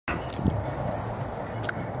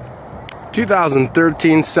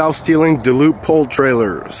2013 self-stealing Deloupe pole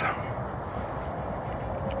trailers.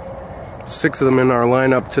 6 of them in our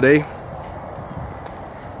lineup today.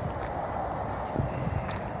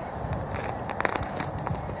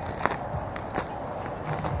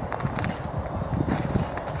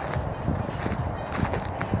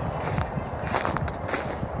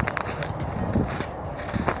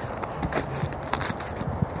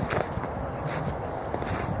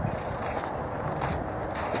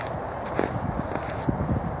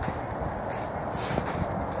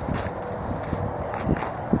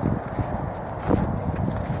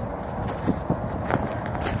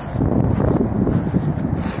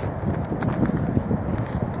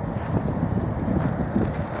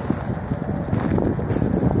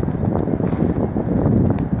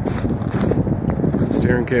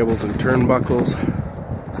 Steering cables and turnbuckles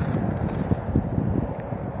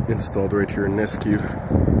installed right here in Nisku.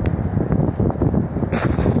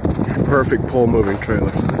 Perfect pole moving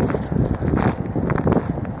trailers.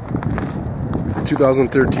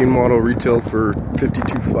 2013 model, retailed for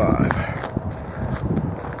 $52,500.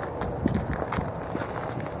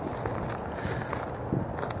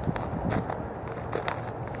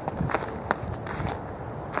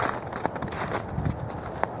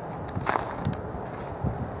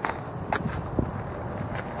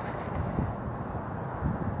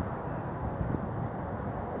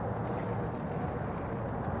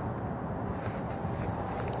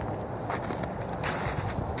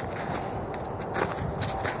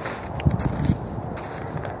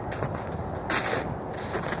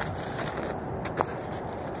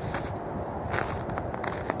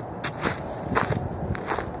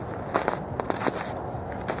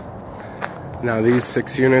 Now these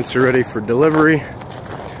 6 units are ready for delivery.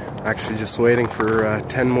 Actually just waiting for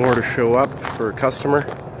 10 more to show up for a customer.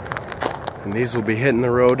 And these will be hitting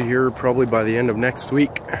the road here probably by the end of next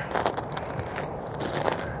week.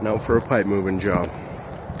 Now for a pipe moving job.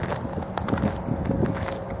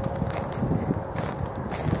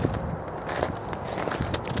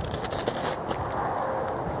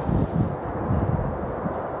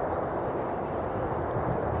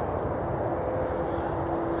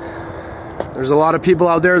 There's a lot of people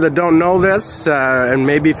out there that don't know this and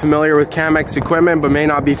may be familiar with CAMEX equipment but may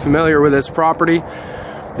not be familiar with this property.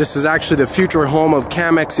 This is actually the future home of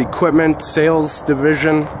CAMEX equipment sales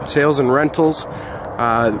division, sales and rentals.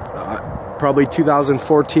 Probably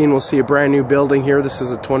 2014 we'll see a brand new building here. This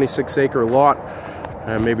is a 26-acre lot,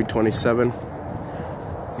 maybe 27.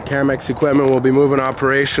 CAMEX equipment will be moving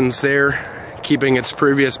operations there, keeping its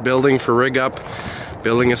previous building for rig up,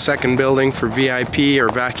 building a second building for VIP or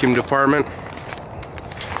vacuum department.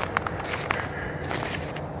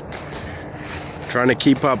 Trying to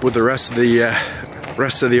keep up with the rest of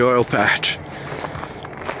the oil patch.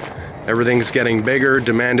 Everything's getting bigger,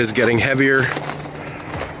 demand is getting heavier.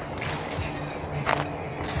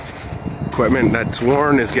 Equipment that's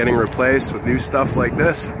worn is getting replaced with new stuff like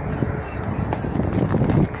this.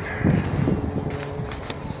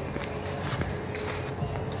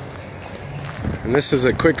 And this is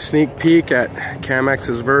a quick sneak peek at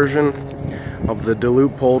CAMEX's version of the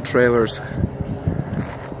Deloupe pole trailers.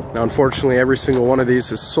 Now unfortunately every single one of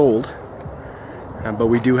these is sold, but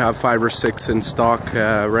we do have 5 or 6 in stock,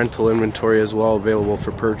 rental inventory as well available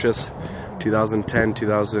for purchase. 2010,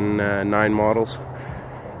 2009 models.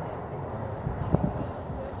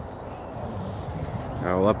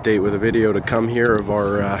 I'll update with a video to come here of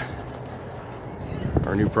our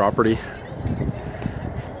new property.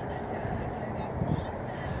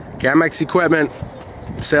 CAMEX equipment,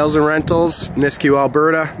 sales and rentals, Nisku,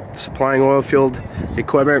 Alberta, supplying oil field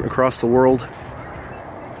equipment across the world.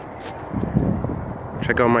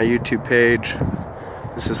 Check out my YouTube page.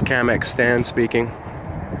 This is CAMEX Stan speaking.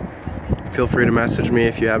 Feel free to message me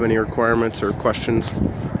if you have any requirements or questions.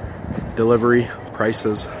 Delivery,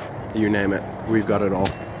 prices, you name it. We've got it all.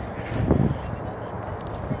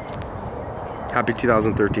 Happy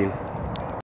 2013.